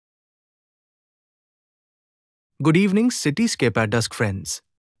Good evening, Cityscape at Dusk friends.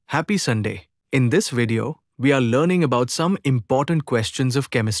 Happy Sunday. In this video, we are learning about some important questions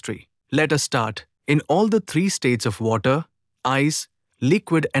of chemistry. Let us start. In all the three states of water, ice,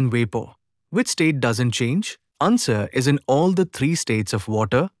 liquid and vapor, which state doesn't change? Answer is in all the three states of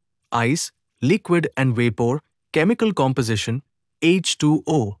water, ice, liquid and vapor, chemical composition,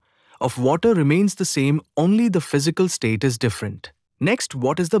 H2O, of water remains the same, only the physical state is different. Next,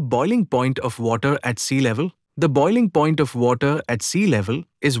 what is the boiling point of water at sea level? The boiling point of water at sea level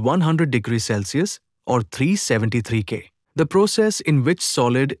is 100 degrees Celsius or 373 K. The process in which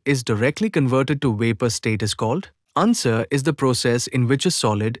solid is directly converted to vapor state is called? Answer is the process in which a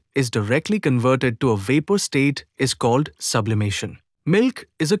solid is directly converted to a vapor state is called sublimation. Milk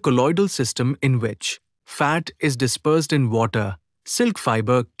is a colloidal system in which fat is dispersed in water. Silk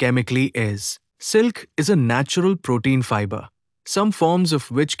fiber chemically is. Silk is a natural protein fiber, some forms of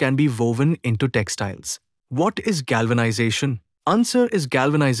which can be woven into textiles. What is galvanization? Answer is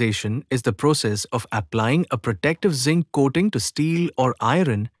galvanization is the process of applying a protective zinc coating to steel or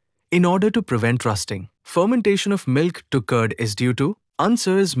iron in order to prevent rusting. Fermentation of milk to curd is due to?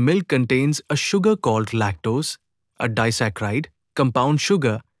 Answer is milk contains a sugar called lactose, a disaccharide, compound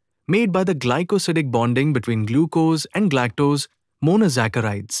sugar, made by the glycosidic bonding between glucose and galactose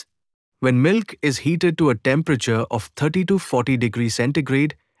monosaccharides. When milk is heated to a temperature of 30 to 40 degrees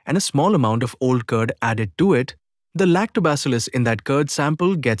centigrade and a small amount of old curd added to it, the lactobacillus in that curd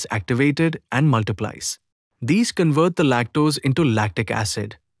sample gets activated and multiplies. These convert the lactose into lactic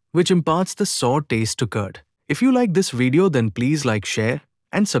acid, which imparts the sour taste to curd. If you like this video, then please like, share,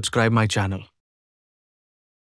 and subscribe my channel.